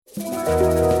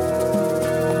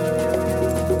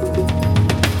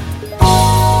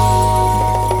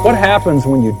What happens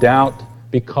when you doubt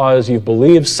because you've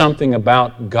believed something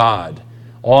about God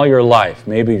all your life?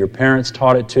 Maybe your parents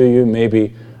taught it to you,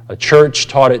 maybe a church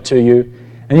taught it to you,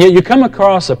 and yet you come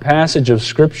across a passage of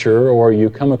Scripture or you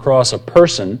come across a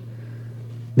person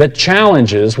that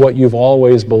challenges what you've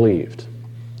always believed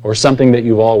or something that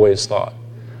you've always thought.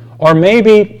 Or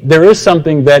maybe there is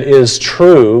something that is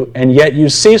true, and yet you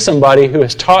see somebody who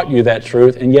has taught you that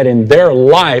truth, and yet in their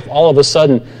life, all of a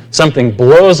sudden, something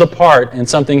blows apart and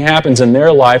something happens in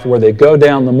their life where they go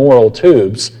down the moral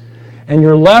tubes, and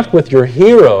you're left with your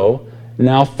hero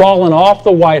now fallen off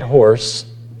the white horse,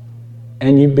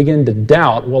 and you begin to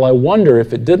doubt, well, I wonder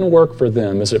if it didn't work for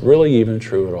them, is it really even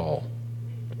true at all?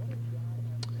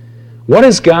 What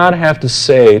does God have to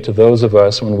say to those of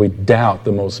us when we doubt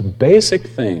the most basic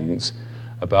things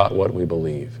about what we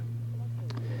believe?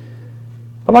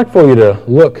 I'd like for you to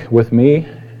look with me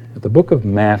at the book of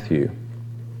Matthew,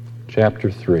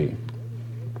 chapter 3.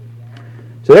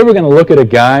 Today we're going to look at a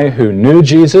guy who knew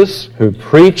Jesus, who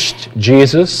preached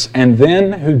Jesus, and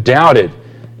then who doubted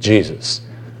Jesus.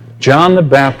 John the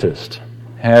Baptist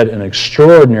had an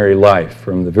extraordinary life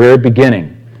from the very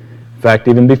beginning. In fact,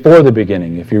 even before the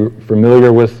beginning, if you're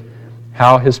familiar with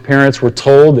how his parents were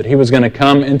told that he was going to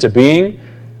come into being,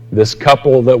 this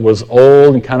couple that was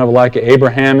old and kind of like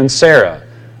Abraham and Sarah,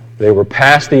 they were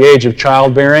past the age of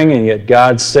childbearing, and yet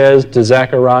God says to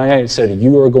Zechariah, He said,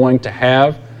 you are going to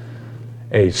have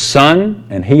a son,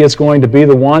 and he is going to be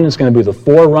the one who's going to be the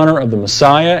forerunner of the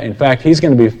Messiah. In fact, he's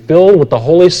going to be filled with the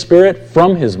Holy Spirit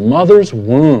from his mother's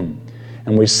womb.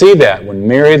 And we see that when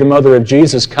Mary, the mother of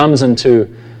Jesus, comes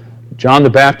into John the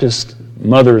Baptist's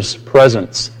mother's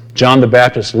presence. John the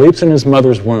Baptist leaps in his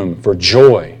mother's womb for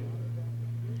joy.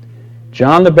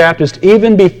 John the Baptist,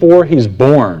 even before he's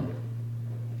born,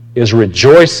 is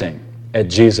rejoicing at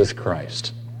Jesus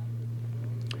Christ.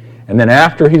 And then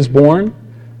after he's born,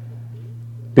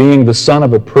 being the son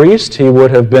of a priest, he would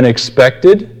have been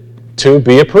expected to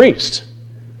be a priest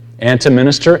and to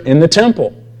minister in the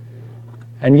temple.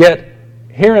 And yet,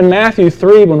 here in Matthew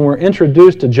 3, when we're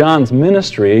introduced to John's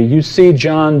ministry, you see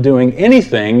John doing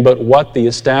anything but what the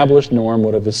established norm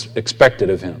would have expected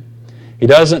of him. He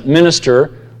doesn't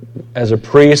minister as a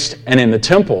priest and in the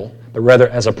temple, but rather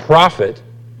as a prophet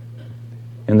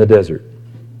in the desert.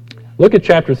 Look at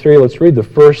chapter 3. Let's read the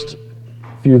first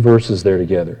few verses there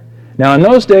together. Now in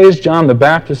those days John the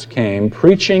Baptist came,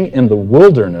 preaching in the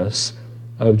wilderness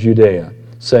of Judea,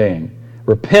 saying,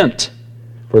 Repent,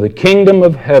 for the kingdom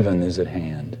of heaven is at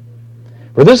hand.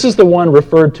 For this is the one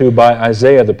referred to by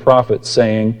Isaiah the prophet,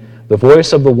 saying, The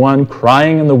voice of the one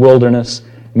crying in the wilderness,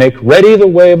 Make ready the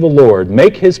way of the Lord,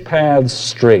 make his paths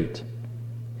straight.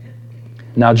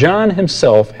 Now John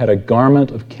himself had a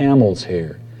garment of camel's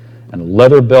hair, and a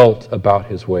leather belt about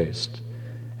his waist,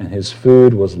 and his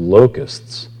food was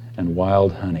locusts and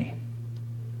wild honey.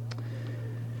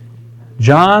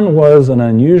 John was an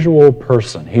unusual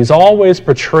person. He's always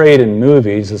portrayed in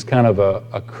movies as kind of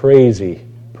a crazy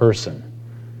person.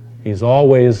 He's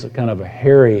always kind of a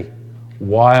hairy,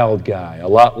 wild guy, a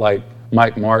lot like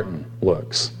Mike Martin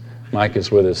looks. Mike is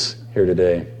with us here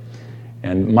today.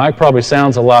 And Mike probably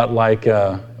sounds a lot like...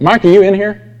 Mike, are you in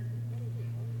here?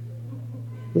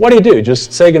 What do you do?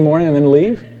 Just say good morning and then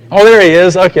leave? Oh, there he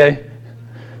is. Okay.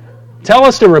 Tell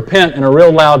us to repent in a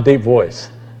real loud, deep voice.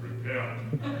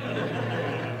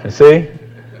 You see?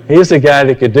 He's the guy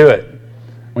that could do it.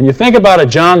 When you think about a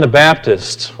John the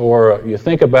Baptist, or you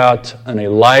think about an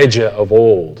Elijah of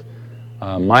old,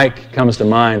 Mike comes to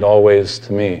mind always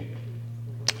to me.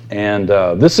 And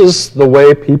this is the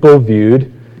way people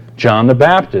viewed John the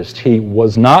Baptist. He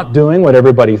was not doing what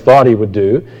everybody thought he would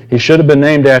do. He should have been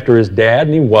named after his dad,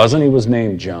 and he wasn't. He was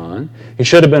named John. He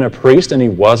should have been a priest, and he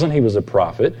wasn't. He was a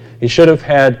prophet. He should have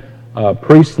had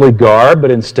priestly garb, but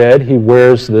instead he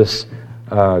wears this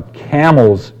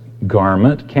camel's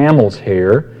garment, camel's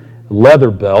hair,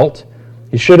 leather belt.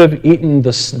 He should have eaten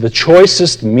the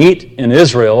choicest meat in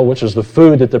Israel, which was the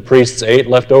food that the priests ate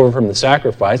left over from the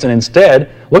sacrifice. And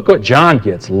instead, look what John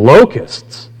gets,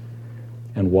 locusts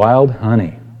and wild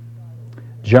honey.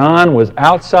 John was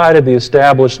outside of the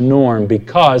established norm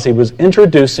because he was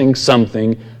introducing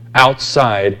something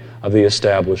outside of the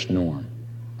established norm.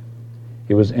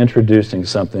 He was introducing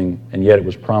something, and yet it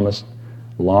was promised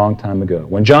a long time ago.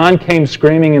 When John came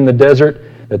screaming in the desert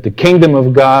that the kingdom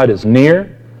of God is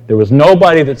near, there was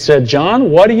nobody that said, John,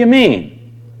 what do you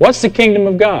mean? What's the kingdom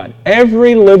of God?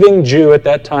 Every living Jew at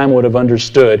that time would have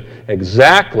understood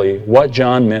exactly what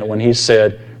John meant when he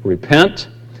said, Repent,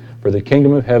 for the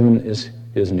kingdom of heaven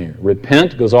is near.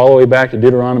 Repent goes all the way back to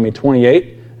Deuteronomy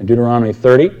 28 and Deuteronomy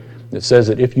 30. It says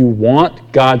that if you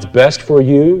want God's best for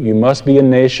you, you must be a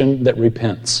nation that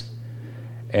repents.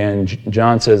 And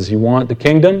John says, you want the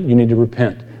kingdom, you need to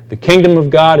repent. The kingdom of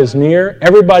God is near.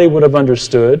 Everybody would have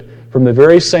understood from the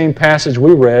very same passage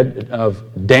we read of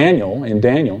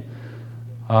Daniel,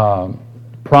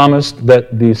 promised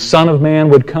that the Son of Man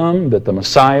would come, that the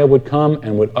Messiah would come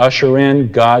and would usher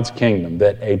in God's kingdom,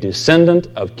 that a descendant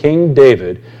of King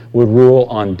David would rule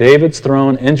on David's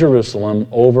throne in Jerusalem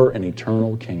over an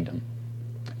eternal kingdom.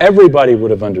 Everybody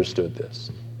would have understood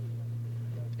this.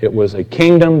 It was a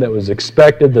kingdom that was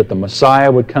expected that the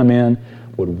Messiah would come in,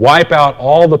 would wipe out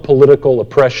all the political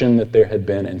oppression that there had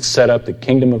been and set up the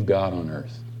kingdom of God on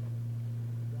earth.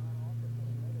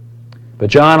 But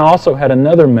John also had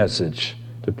another message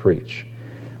to preach.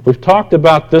 We've talked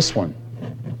about this one.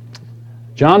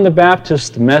 John the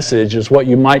Baptist's message is what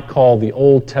you might call the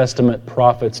Old Testament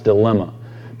prophet's dilemma,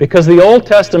 because the Old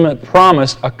Testament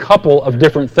promised a couple of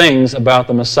different things about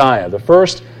the Messiah. The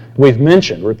first we've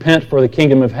mentioned, repent for the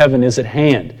kingdom of heaven is at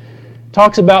hand. It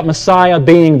talks about Messiah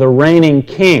being the reigning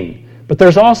king, but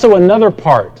there's also another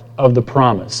part of the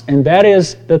promise, and that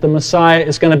is that the Messiah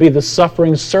is going to be the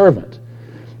suffering servant.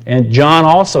 And John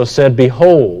also said,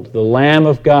 behold, the Lamb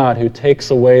of God who takes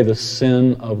away the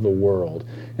sin of the world.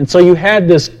 And so you had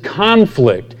this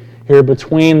conflict here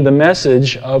between the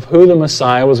message of who the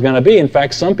Messiah was going to be. In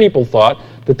fact, some people thought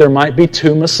that there might be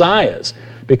two Messiahs,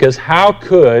 because how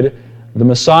could the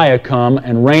Messiah come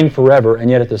and reign forever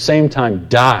and yet at the same time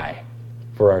die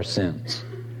for our sins?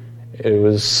 It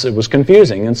was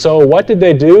confusing. And so what did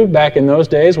they do back in those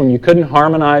days when you couldn't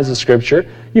harmonize the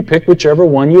Scripture? You picked whichever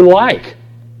one you like.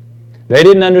 They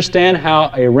didn't understand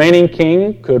how a reigning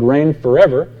king could reign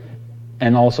forever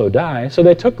and also die. So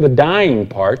they took the dying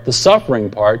part, the suffering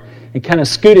part, and kind of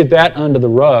scooted that under the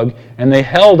rug, and they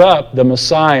held up the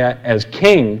Messiah as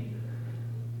king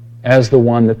as the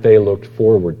one that they looked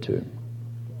forward to.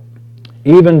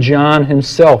 Even John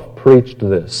himself preached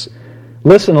this.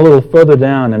 Listen a little further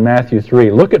down in Matthew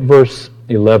 3. Look at verse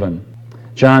 11.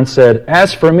 John said,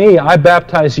 as for me, I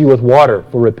baptize you with water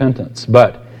for repentance,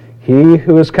 but he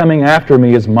who is coming after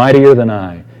me is mightier than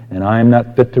I, and I am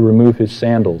not fit to remove his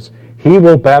sandals. He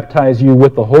will baptize you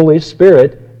with the Holy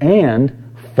Spirit and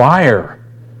fire.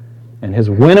 And his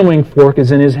winnowing fork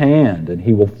is in his hand, and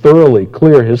he will thoroughly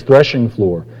clear his threshing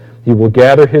floor. He will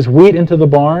gather his wheat into the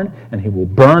barn, and he will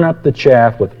burn up the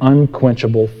chaff with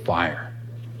unquenchable fire.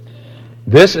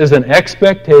 This is an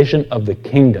expectation of the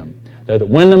kingdom, that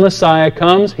when the Messiah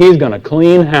comes, he's going to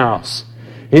clean house.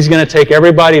 He's going to take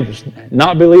everybody that's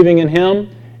not believing in him,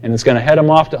 and it's going to head them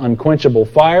off to unquenchable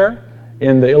fire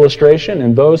in the illustration,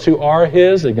 and those who are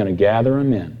his are going to gather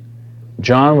them in.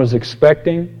 John was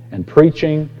expecting and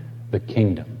preaching the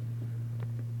kingdom.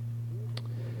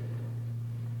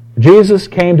 Jesus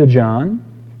came to John,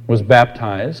 was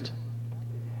baptized,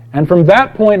 and from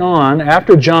that point on,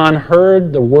 after John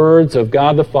heard the words of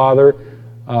God the Father,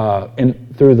 saw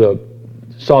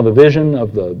the vision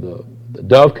of the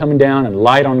dove coming down and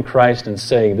light on Christ and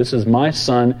saying, this is my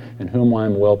Son in whom I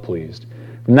am well pleased.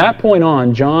 From that point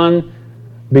on, John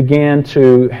began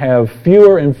to have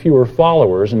fewer and fewer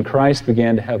followers, and Christ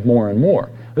began to have more and more.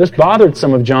 This bothered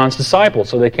some of John's disciples,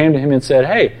 so they came to him and said,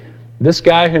 hey, this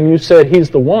guy whom you said he's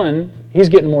the one, he's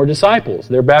getting more disciples.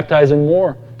 They're baptizing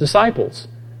more disciples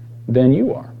than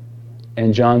you are.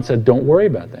 And John said, don't worry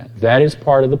about that. That is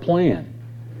part of the plan.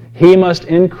 He must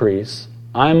increase,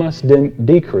 I must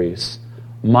decrease.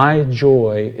 My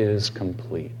joy is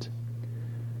complete.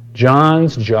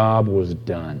 John's job was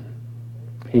done.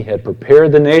 He had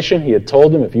prepared the nation. He had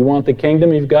told them, if you want the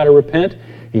kingdom, you've got to repent.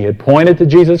 He had pointed to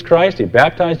Jesus Christ. He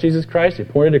baptized Jesus Christ. He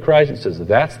pointed to Christ and says,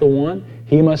 that's the one.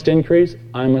 He must increase.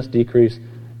 I must decrease.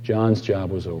 John's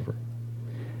job was over.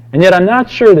 And yet I'm not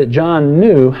sure that John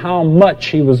knew how much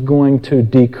he was going to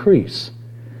decrease.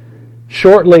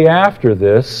 Shortly after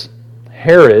this,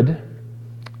 Herod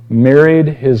married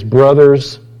his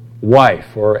brother's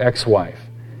wife or ex-wife.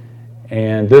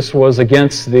 And this was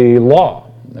against the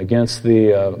law, against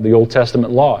the Old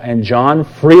Testament law. And John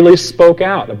freely spoke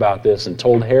out about this and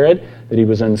told Herod that he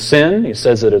was in sin. He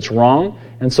says that it's wrong.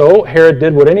 And so Herod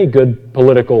did what any good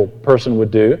political person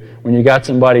would do. When you got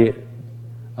somebody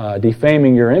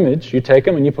defaming your image, you take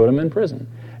them and you put them in prison.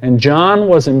 And John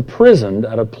was imprisoned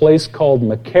at a place called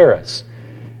Machaerus.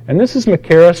 And this is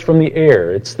Machaerus from the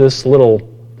air. It's this little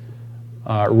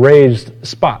raised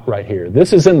spot right here.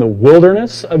 This is in the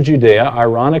wilderness of Judea,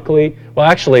 ironically. Well,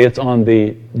 actually, it's on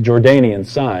the Jordanian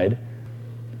side.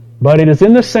 But it is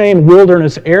in the same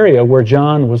wilderness area where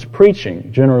John was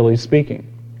preaching, generally speaking.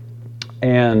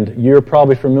 And you're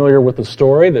probably familiar with the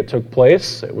story that took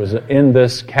place. It was in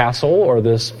this castle or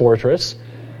this fortress.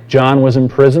 John was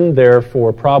imprisoned there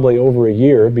for probably over a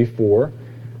year before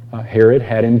Herod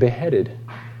had him beheaded.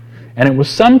 And it was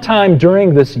sometime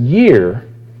during this year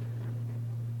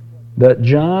that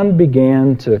John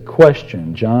began to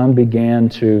question, John began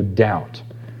to doubt.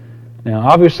 Now,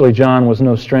 obviously, John was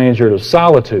no stranger to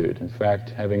solitude. In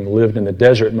fact, having lived in the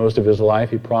desert most of his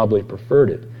life, he probably preferred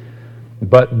it.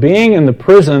 But being in the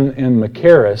prison in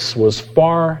Machaerus was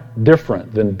far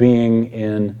different than being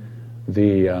in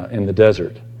the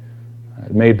desert.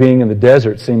 It made being in the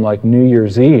desert seem like New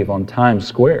Year's Eve on Times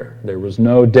Square. There was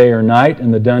no day or night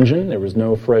in the dungeon. There was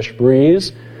no fresh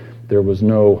breeze. There was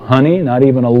no honey, not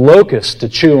even a locust to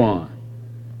chew on.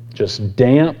 Just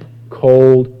damp,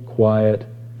 cold, quiet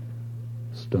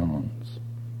stones.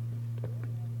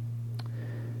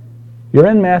 You're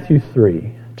in Matthew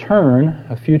 3. Turn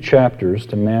a few chapters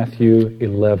to Matthew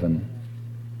 11.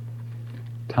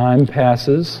 Time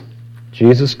passes.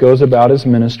 Jesus goes about his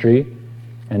ministry,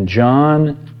 and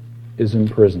John is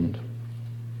imprisoned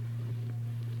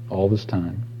all this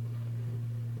time.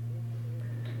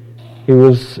 He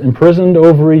was imprisoned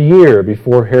over a year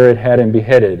before Herod had him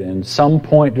beheaded. And some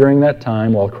point during that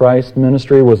time, while Christ's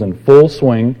ministry was in full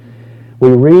swing,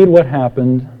 we read what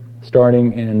happened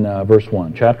starting in verse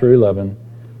 1, chapter 11,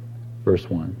 verse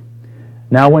 1.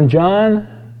 Now when verse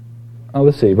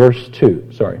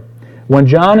 2, When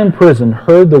John in prison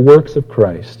heard the works of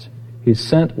Christ, he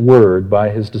sent word by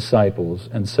his disciples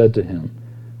and said to him,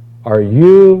 "Are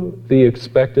you the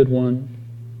expected one,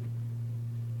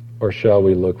 or shall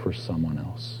we look for someone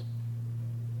else?"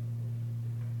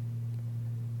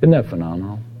 Isn't that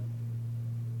phenomenal?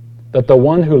 That the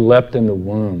one who leapt in the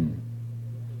womb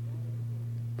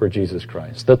for Jesus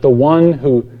Christ, that the one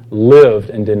who lived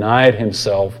and denied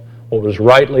himself what was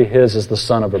rightly his as the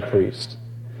son of a priest,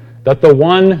 that the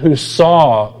one who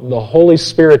saw the Holy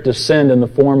Spirit descend in the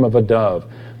form of a dove,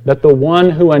 that the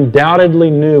one who undoubtedly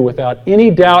knew without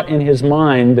any doubt in his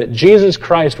mind that Jesus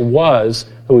Christ was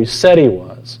who he said he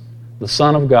was, the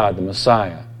Son of God, the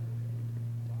Messiah,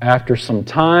 after some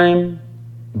time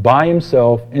by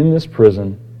himself in this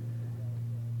prison,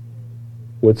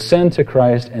 would send to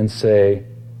Christ and say,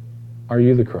 "Are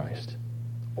you the Christ?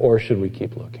 Or should we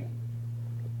keep looking?"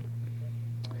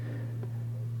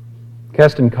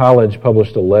 Keston College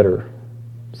published a letter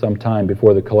sometime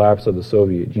before the collapse of the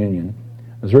Soviet Union.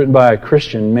 It was written by a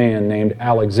Christian man named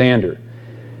Alexander.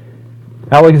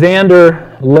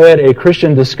 Alexander led a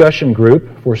Christian discussion group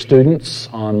for students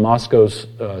on Moscow's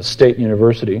State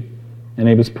University, and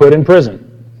he was put in prison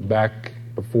back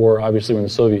before, obviously, when the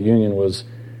Soviet Union was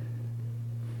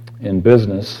in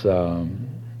business.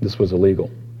 This was illegal.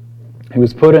 He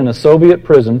was put in a Soviet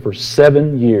prison for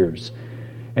 7 years.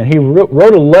 And he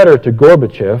wrote a letter to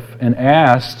Gorbachev and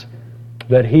asked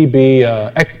that he be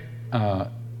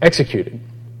executed.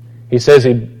 He says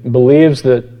he believes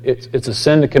that it's a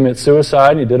sin to commit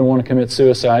suicide. He didn't want to commit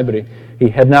suicide, but he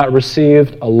had not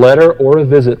received a letter or a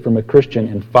visit from a Christian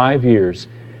in 5 years.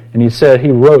 And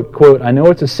he wrote, quote, "I know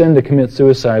it's a sin to commit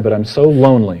suicide, but I'm so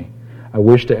lonely. I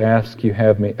wish to ask you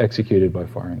have me executed by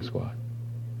firing squad."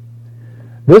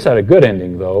 This had a good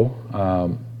ending, though.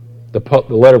 The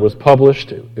letter was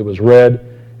published. It was read.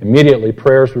 Immediately,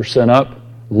 prayers were sent up.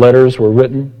 Letters were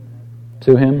written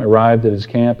to him, arrived at his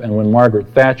camp. And when Margaret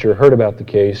Thatcher heard about the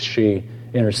case, she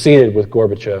interceded with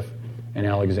Gorbachev, and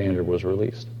Alexander was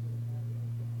released.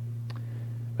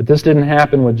 But this didn't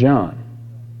happen with John.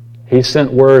 He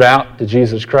sent word out to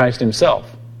Jesus Christ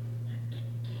himself.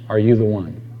 "Are you the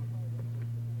one?"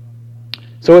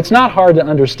 So it's not hard to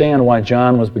understand why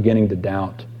John was beginning to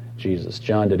doubt Jesus.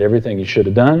 John did everything he should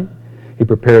have done. He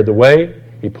prepared the way.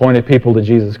 He pointed people to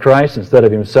Jesus Christ instead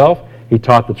of himself. He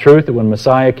taught the truth that when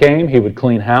Messiah came, he would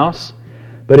clean house.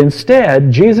 But instead,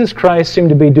 Jesus Christ seemed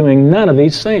to be doing none of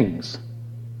these things.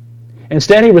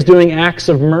 Instead, he was doing acts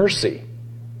of mercy.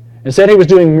 Instead, he was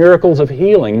doing miracles of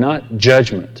healing, not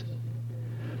judgment.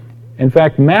 In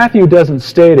fact, Matthew doesn't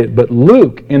state it, but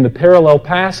Luke, in the parallel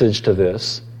passage to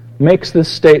this, makes this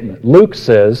statement. Luke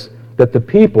says that the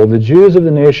people, the Jews of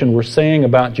the nation, were saying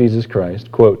about Jesus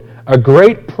Christ, quote, "A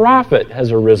great prophet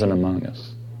has arisen among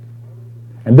us."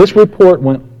 And this report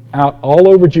went out all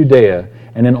over Judea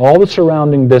and in all the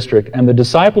surrounding district, and the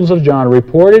disciples of John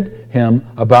reported him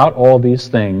about all these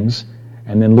things.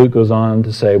 And then Luke goes on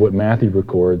to say what Matthew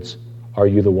records, "Are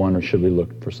you the one, or should we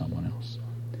look for someone else?"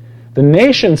 The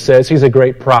nation says he's a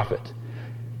great prophet.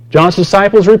 John's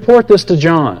disciples report this to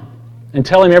John and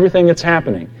tell him everything that's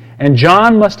happening. And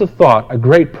John must have thought a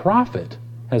great prophet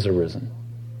has arisen.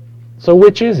 So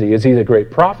which is he? Is he the great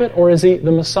prophet, or is he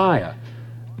the Messiah?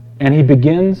 And he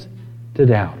begins to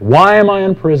doubt. Why am I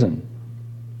in prison?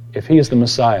 If he is the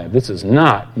Messiah, this is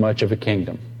not much of a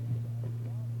kingdom.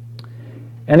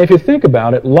 And if you think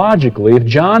about it, logically, if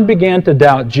John began to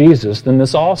doubt Jesus, then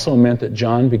this also meant that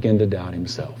John began to doubt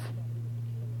himself.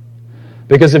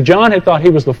 Because if John had thought he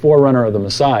was the forerunner of the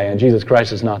Messiah and Jesus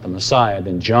Christ is not the Messiah,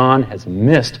 then John has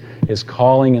missed his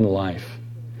calling in life.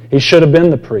 He should have been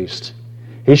the priest.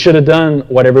 He should have done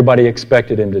what everybody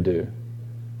expected him to do.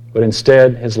 But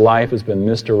instead, his life has been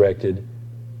misdirected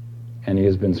and he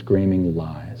has been screaming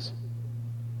lies.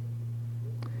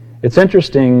 It's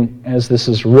interesting as this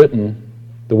is written,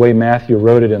 the way Matthew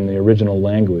wrote it in the original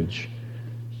language.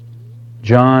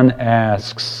 John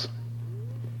asks,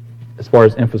 as far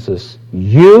as emphasis,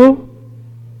 you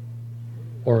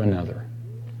or another?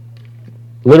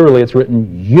 Literally, it's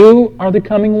written, you are the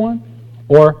coming one,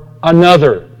 or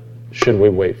another should we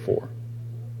wait for?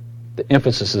 The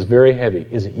emphasis is very heavy.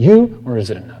 Is it you or is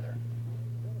it another?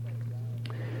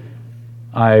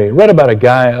 I read about a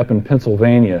guy up in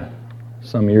Pennsylvania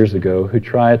some years ago who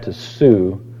tried to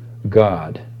sue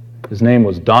God. His name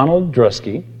was Donald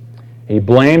Drusky. He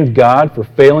blamed God for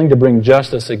failing to bring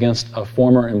justice against a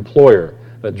former employer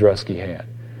that Drusky had.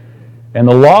 And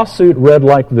the lawsuit read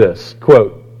like this,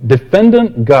 quote,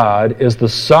 "Defendant God is the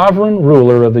sovereign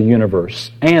ruler of the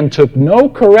universe and took no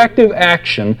corrective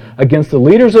action against the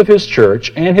leaders of his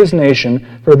church and his nation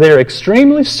for their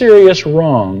extremely serious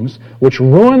wrongs which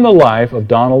ruined the life of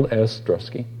Donald S.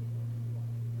 Drusky."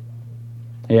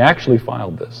 He actually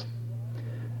filed this.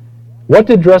 What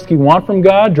did Drusky want from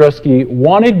God? Drusky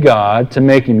wanted God to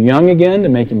make him young again, to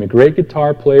make him a great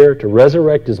guitar player, to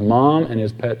resurrect his mom and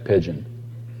his pet pigeon.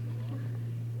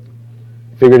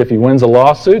 Figured if he wins a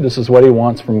lawsuit, this is what he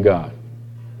wants from God.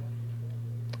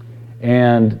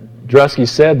 And Drusky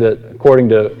said that according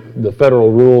to the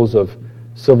federal rules of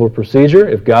civil procedure,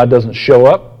 if God doesn't show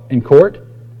up in court,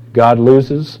 God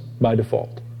loses by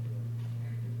default.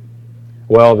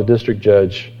 Well, the district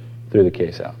judge threw the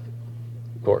case out,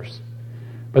 of course.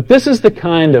 But this is the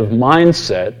kind of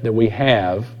mindset that we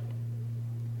have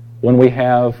when we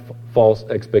have false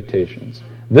expectations.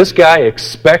 This guy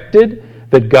expected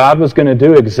that God was going to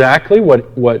do exactly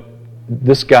what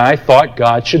this guy thought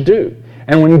God should do.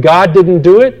 And when God didn't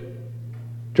do it,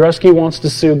 Drusky wants to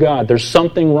sue God. There's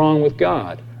something wrong with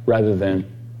God rather than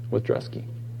with Drusky.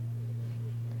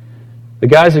 The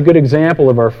guy's a good example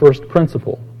of our first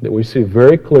principle that we see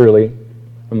very clearly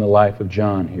from the life of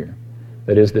John here.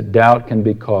 That is, that doubt can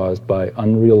be caused by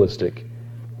unrealistic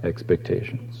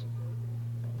expectations.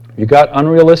 You got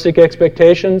unrealistic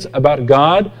expectations about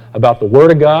God, about the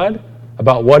Word of God,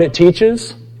 about what it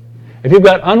teaches? If you've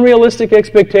got unrealistic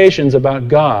expectations about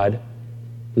God,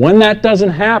 when that doesn't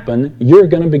happen, you're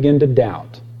going to begin to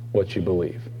doubt what you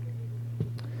believe.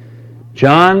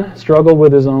 John struggled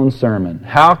with his own sermon.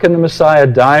 How can the Messiah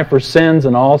die for sins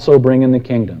and also bring in the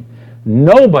kingdom?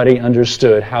 Nobody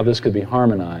understood how this could be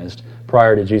harmonized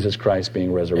prior to Jesus Christ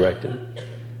being resurrected.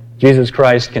 Jesus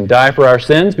Christ can die for our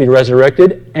sins, be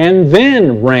resurrected, and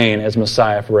then reign as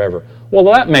Messiah forever. Well,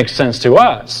 that makes sense to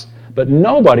us, but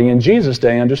nobody in Jesus'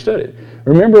 day understood it.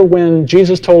 Remember when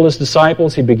Jesus told his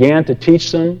disciples, he began to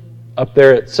teach them up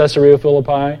there at Caesarea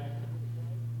Philippi?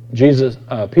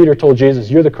 Peter told Jesus,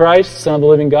 "You're the Christ, Son of the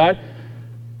living God."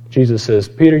 Jesus says,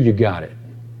 "Peter, you got it."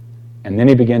 And then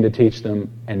he began to teach them,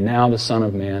 "And now the Son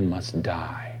of Man must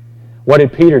die." What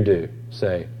did Peter do?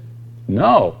 Say,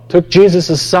 no. Took Jesus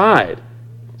aside.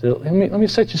 Said, let me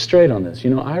set you straight on this.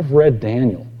 I've read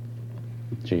Daniel,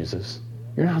 Jesus.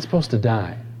 You're not supposed to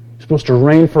die. You're supposed to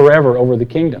reign forever over the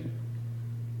kingdom.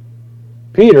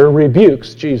 Peter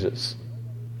rebukes Jesus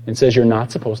and says you're not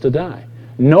supposed to die.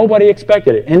 Nobody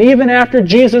expected it. And even after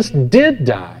Jesus did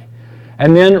die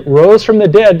and then rose from the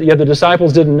dead, yet the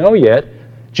disciples didn't know yet,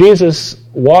 Jesus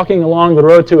walking along the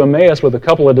road to Emmaus with a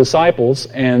couple of disciples,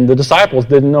 and the disciples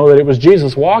didn't know that it was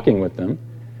Jesus walking with them.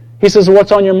 He says,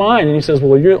 "What's on your mind?" And he says,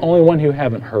 "Well, you're the only one who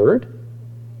haven't heard."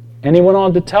 And he went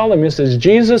on to tell them, he says,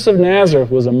 Jesus of Nazareth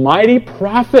was a mighty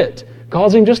prophet.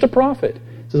 Calls him just a prophet.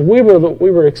 He says, we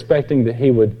were expecting that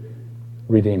he would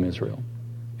redeem Israel.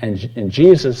 And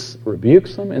Jesus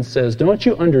rebukes them and says, don't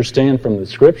you understand from the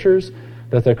Scriptures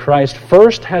that the Christ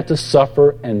first had to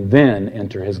suffer and then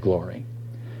enter his glory?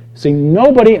 See,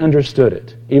 nobody understood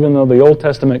it, even though the Old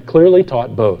Testament clearly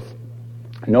taught both.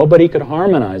 Nobody could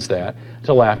harmonize that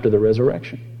till after the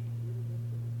resurrection.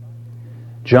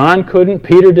 John couldn't,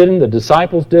 Peter didn't, the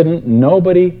disciples didn't,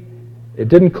 nobody, it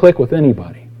didn't click with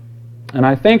anybody. And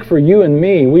I think for you and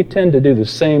me, we tend to do the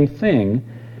same thing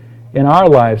in our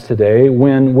lives today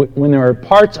when there are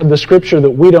parts of the Scripture that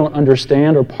we don't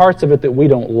understand or parts of it that we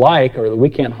don't like or that we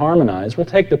can't harmonize. We'll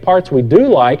take the parts we do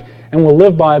like and we'll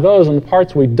live by those, and the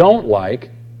parts we don't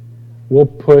like, we'll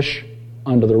push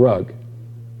under the rug.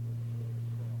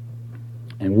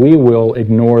 And we will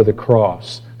ignore the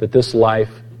cross, that this life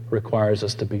requires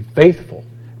us to be faithful,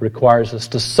 requires us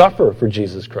to suffer for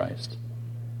Jesus Christ.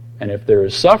 And if there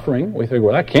is suffering, we think,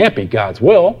 well, that can't be God's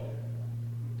will.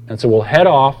 And so we'll head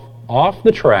off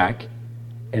the track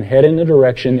and head in the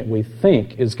direction that we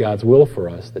think is God's will for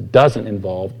us that doesn't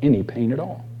involve any pain at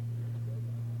all.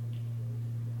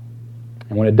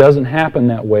 And when it doesn't happen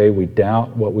that way, we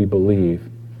doubt what we believe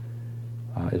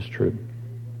is true.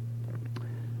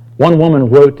 One woman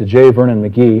wrote to J. Vernon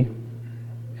McGee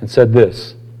and said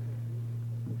this: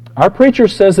 "Our preacher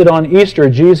says that on Easter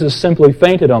Jesus simply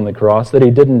fainted on the cross, that he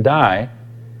didn't die,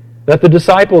 that the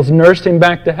disciples nursed him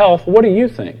back to health. What do you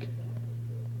think?"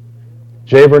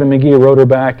 J. Vernon McGee wrote her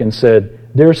back and said,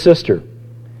 "Dear sister,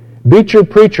 beat your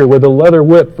preacher with a leather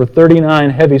whip for 39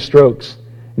 heavy strokes.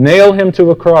 Nail him to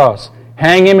a cross.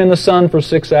 Hang him in the sun for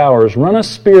 6 hours. Run a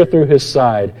spear through his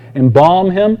side.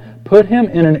 Embalm him. Put him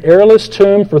in an airless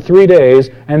tomb for 3 days,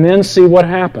 and then see what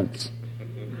happens."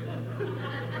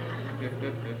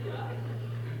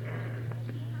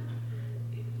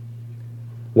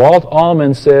 Walt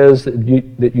Allman says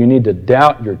that you need to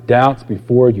doubt your doubts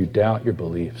before you doubt your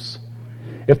beliefs.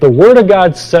 If the Word of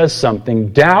God says something,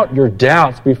 doubt your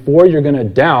doubts before you're going to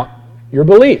doubt your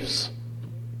beliefs.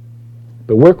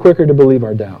 But we're quicker to believe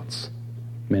our doubts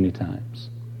many times.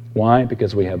 Why?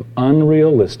 Because we have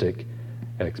unrealistic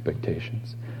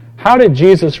expectations. How did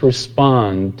Jesus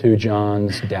respond to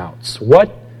John's doubts?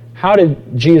 How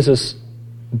did Jesus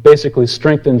basically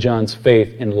strengthen John's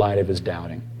faith in light of his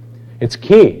doubting? It's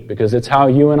key, because it's how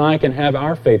you and I can have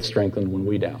our faith strengthened when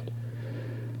we doubt.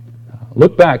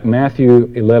 Look back,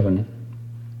 Matthew 11,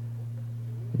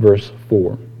 verse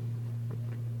 4.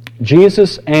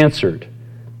 Jesus answered,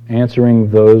 answering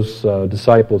those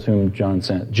disciples whom John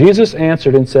sent. Jesus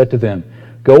answered and said to them,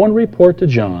 "Go and report to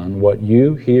John what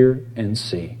you hear and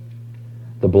see.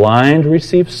 The blind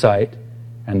receive sight,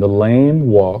 and the lame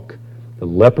walk, the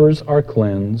lepers are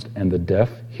cleansed, and the deaf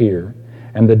hear,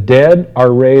 and the dead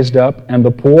are raised up, and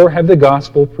the poor have the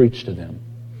gospel preached to them."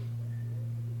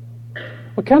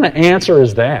 What kind of answer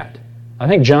is that? I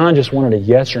think John just wanted a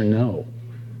yes or no,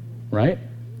 right?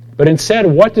 But instead,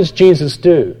 what does Jesus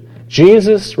do?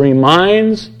 Jesus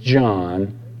reminds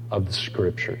John of the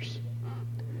Scriptures.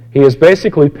 He is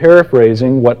basically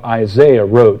paraphrasing what Isaiah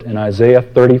wrote in Isaiah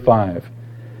 35.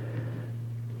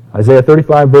 Isaiah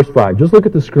 35, verse 5. Just look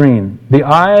at the screen. Then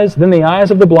the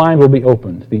eyes of the blind will be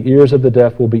opened. The ears of the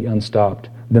deaf will be unstopped.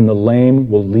 Then the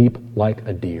lame will leap like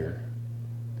a deer.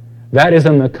 That is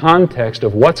in the context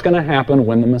of what's going to happen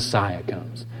when the Messiah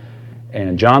comes.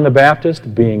 And John the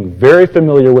Baptist, being very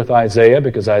familiar with Isaiah,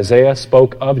 because Isaiah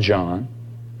spoke of John,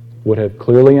 would have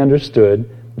clearly understood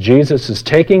Jesus is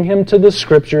taking him to the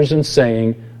Scriptures and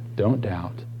saying, don't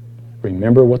doubt.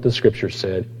 Remember what the Scripture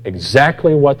said.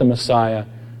 Exactly what the Messiah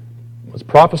was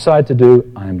prophesied to do,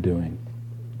 I am doing.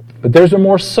 But there's a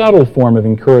more subtle form of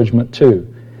encouragement too.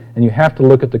 And you have to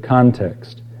look at the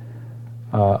context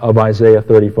of Isaiah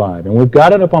 35. And we've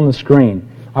got it up on the screen.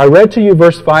 I read to you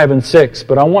verse 5 and 6,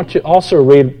 but I want you to also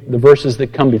read the verses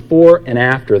that come before and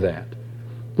after that.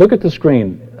 Look at the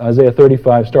screen, Isaiah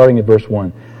 35, starting at verse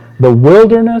 1. "The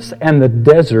wilderness and the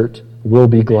desert will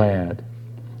be glad,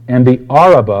 and the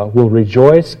Arabah will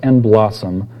rejoice and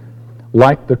blossom.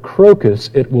 Like the crocus,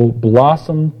 it will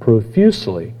blossom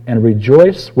profusely and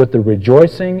rejoice with the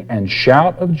rejoicing and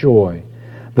shout of joy.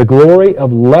 The glory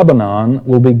of Lebanon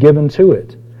will be given to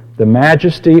it, the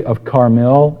majesty of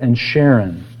Carmel and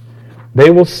Sharon.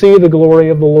 They will see the glory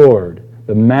of the Lord,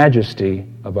 the majesty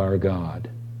of our God."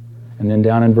 And then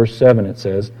down in verse 7 it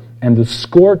says, "And the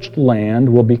scorched land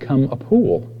will become a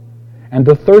pool, and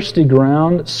the thirsty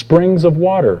ground springs of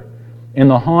water. In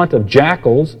the haunt of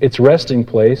jackals, its resting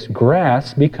place,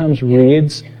 grass becomes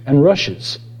reeds and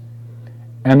rushes.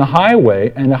 And a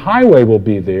highway will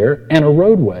be there, and a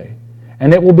roadway.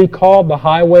 And it will be called the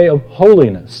highway of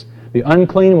holiness. The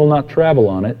unclean will not travel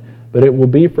on it, but it will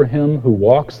be for him who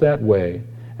walks that way,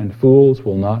 and fools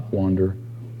will not wander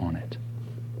on it."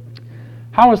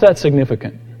 How is that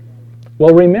significant?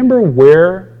 Well, remember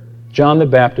where John the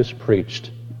Baptist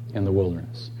preached in the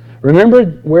wilderness. Remember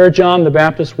where John the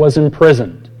Baptist was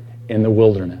imprisoned in the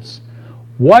wilderness.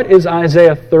 What is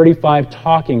Isaiah 35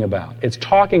 talking about? It's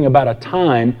talking about a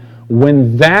time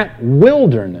when that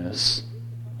wilderness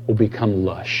will become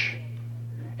lush.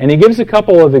 And he gives a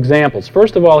couple of examples.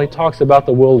 First of all, he talks about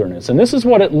the wilderness. And this is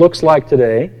what it looks like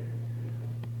today,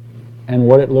 and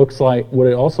what it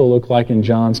also looked like in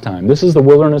John's time. This is the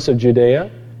wilderness of Judea.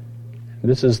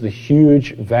 This is the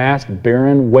huge, vast,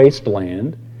 barren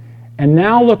wasteland. And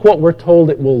now look what we're told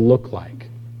it will look like.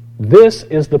 This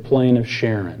is the plain of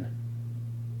Sharon.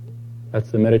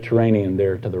 That's the Mediterranean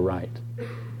there to the right.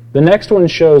 The next one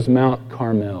shows Mount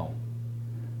Carmel.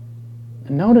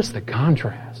 And notice the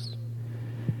contrast.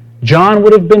 John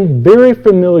would have been very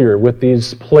familiar with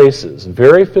these places,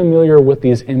 very familiar with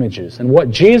these images. And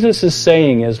what Jesus is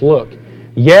saying is, look,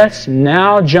 yes,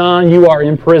 now, John, you are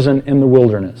in prison in the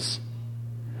wilderness.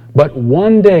 But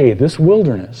one day, this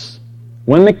wilderness,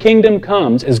 when the kingdom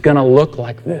comes, is going to look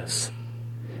like this.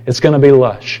 It's going to be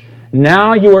lush.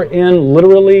 Now you are in,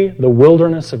 literally, the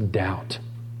wilderness of doubt.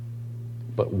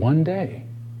 But one day,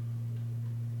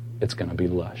 it's going to be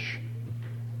lush.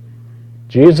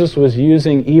 Jesus was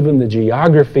using even the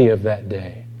geography of that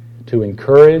day to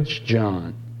encourage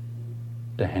John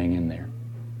to hang in there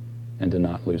and to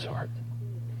not lose heart.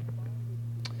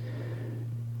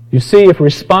 You see, if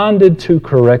responded to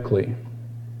correctly,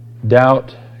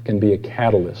 doubt can be a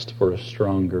catalyst for a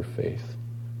stronger faith.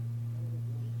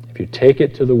 If you take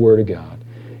it to the Word of God.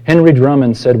 Henry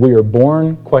Drummond said, we are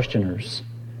born questioners.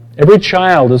 Every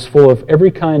child is full of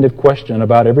every kind of question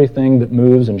about everything that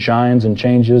moves and shines and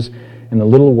changes in the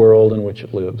little world in which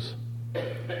it lives.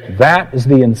 That is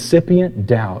the incipient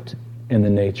doubt in the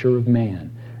nature of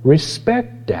man.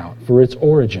 Respect doubt for its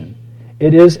origin.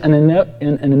 It is an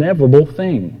inevitable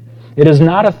thing. It is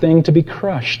not a thing to be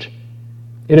crushed.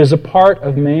 It is a part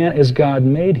of man as God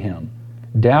made him.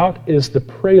 Doubt is the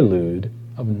prelude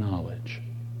of knowledge.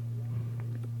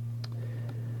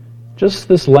 Just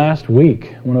this last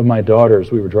week, one of my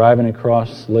daughters, we were driving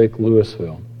across Lake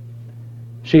Louisville.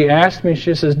 She asked me,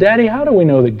 she says, Daddy, how do we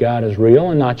know that God is real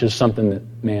and not just something that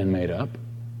man made up?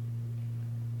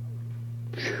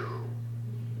 Whew.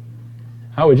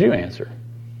 How would you answer?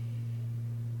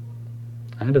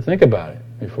 I had to think about it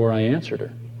before I answered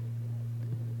her.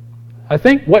 I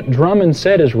think what Drummond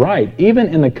said is right.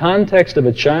 Even in the context of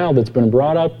a child that's been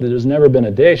brought up that has never been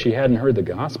a day she hadn't heard the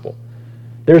gospel,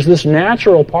 there's this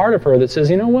natural part of her that says,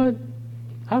 you know what?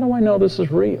 How do I know this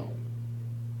is real?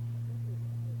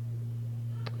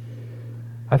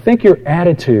 I think your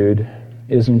attitude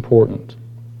is important.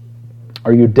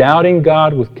 Are you doubting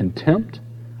God with contempt,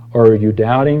 or are you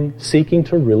doubting, seeking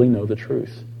to really know the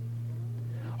truth?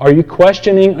 Are you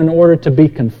questioning in order to be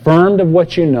confirmed of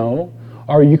what you know?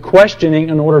 Or are you questioning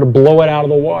in order to blow it out of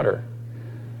the water?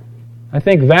 I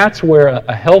think that's where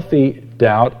a healthy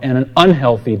doubt and an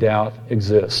unhealthy doubt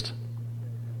exist.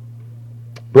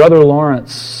 Brother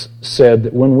Lawrence said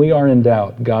that when we are in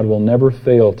doubt, God will never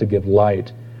fail to give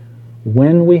light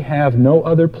when we have no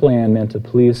other plan than to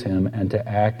please Him and to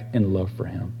act in love for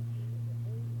Him.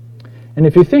 And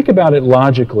if you think about it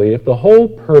logically, if the whole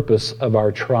purpose of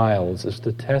our trials is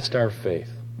to test our faith,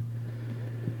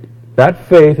 that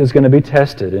faith is going to be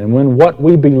tested. And when what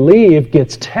we believe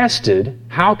gets tested,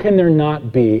 how can there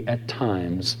not be, at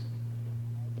times,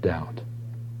 doubt?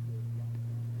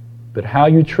 But how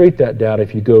you treat that doubt,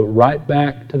 if you go right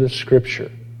back to the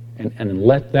Scripture and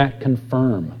let that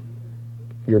confirm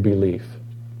your belief,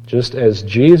 just as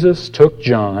Jesus took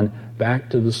John back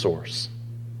to the source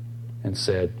and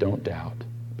said, don't doubt,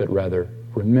 but rather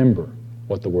remember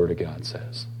what the Word of God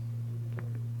says.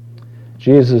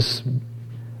 Jesus'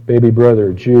 baby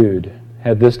brother, Jude,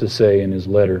 had this to say in his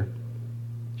letter,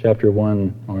 chapter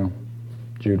 1,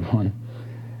 Jude 1.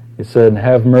 He said,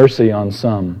 have mercy on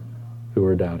some who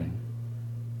are doubting.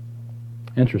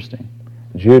 Interesting.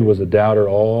 Jude was a doubter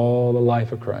all the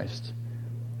life of Christ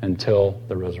until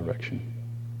the resurrection.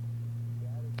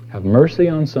 Have mercy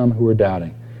on some who are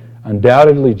doubting.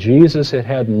 Undoubtedly, Jesus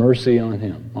had mercy on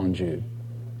him, on Jude,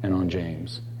 and on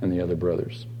James and the other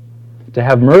brothers. To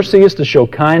have mercy is to show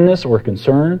kindness or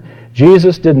concern.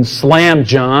 Jesus didn't slam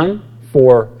John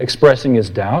for expressing his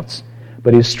doubts,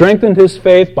 but he strengthened his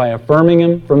faith by affirming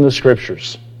him from the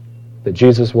Scriptures that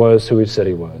Jesus was who he said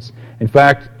he was. In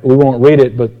fact, we won't read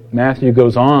it, but Matthew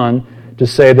goes on to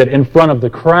say that in front of the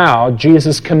crowd,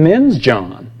 Jesus commends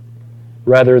John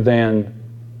rather than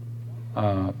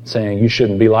saying you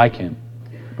shouldn't be like him.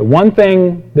 But one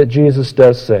thing that Jesus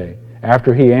does say,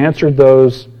 after he answered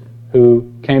those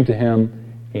who came to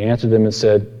him, he answered them and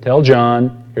said, tell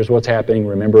John, here's what's happening.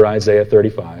 Remember Isaiah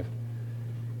 35.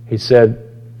 He said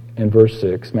in verse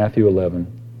 6, Matthew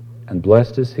 11, and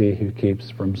blessed is he who keeps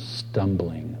from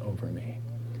stumbling over me.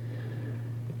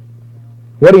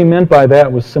 What he meant by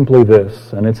that was simply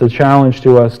this, and it's a challenge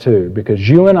to us too, because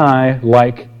you and I,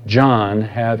 like John,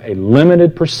 have a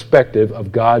limited perspective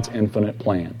of God's infinite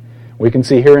plan. We can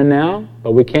see here and now,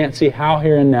 but we can't see how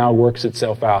here and now works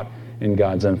itself out in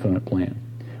God's infinite plan.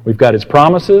 We've got His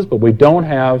promises, but we don't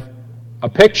have a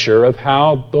picture of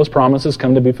how those promises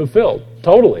come to be fulfilled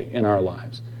totally in our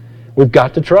lives. We've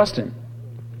got to trust Him.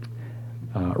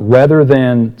 Rather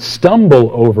than stumble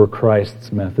over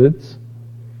Christ's methods,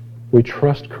 We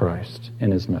trust Christ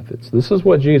and His methods. This is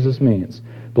what Jesus means.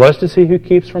 Blessed is he who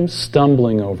keeps from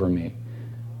stumbling over me.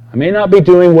 I may not be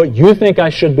doing what you think I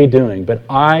should be doing, but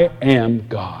I am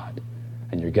God,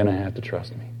 and you're going to have to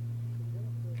trust me.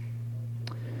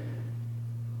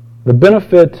 The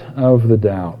benefit of the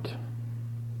doubt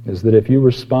is that if you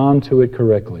respond to it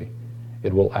correctly,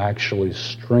 it will actually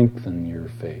strengthen your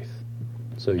faith.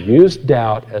 So use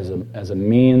doubt as a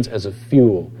means, as a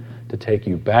fuel to take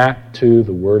you back to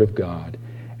the Word of God,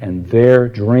 and there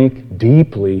drink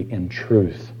deeply in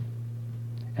truth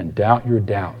and doubt your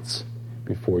doubts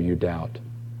before you doubt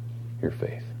your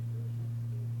faith.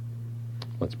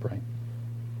 Let's pray.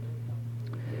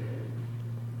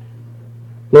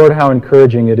 Lord, how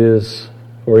encouraging it is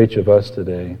for each of us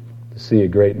today to see a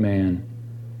great man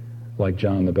like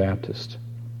John the Baptist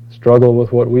struggle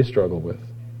with what we struggle with.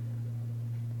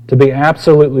 To be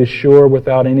absolutely sure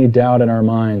without any doubt in our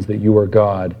minds that you are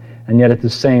God, and yet at the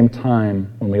same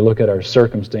time, when we look at our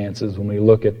circumstances, when we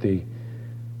look at the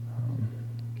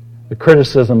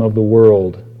criticism of the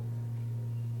world,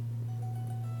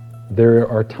 there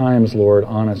are times, Lord,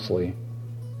 honestly,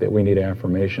 that we need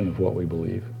affirmation of what we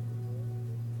believe.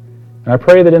 And I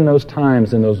pray that in those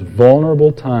times, in those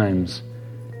vulnerable times,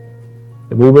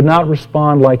 that we would not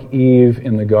respond like Eve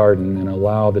in the garden and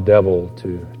allow the devil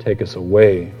to take us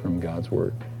away from God's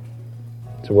Word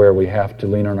to where we have to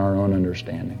lean on our own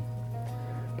understanding.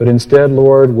 But instead,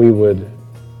 Lord, we would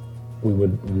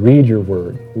read your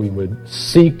Word. We would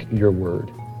seek your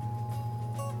Word,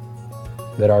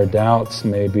 that our doubts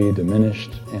may be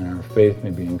diminished and our faith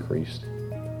may be increased.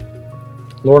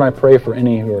 Lord, I pray for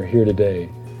any who are here today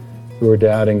who are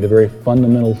doubting the very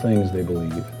fundamental things they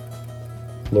believe.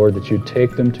 Lord, that you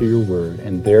take them to your Word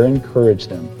and there encourage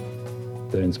them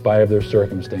that in spite of their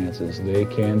circumstances, they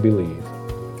can believe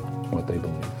what they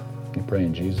believe. We pray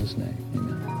in Jesus' name.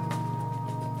 Amen.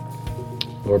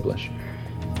 Lord bless you.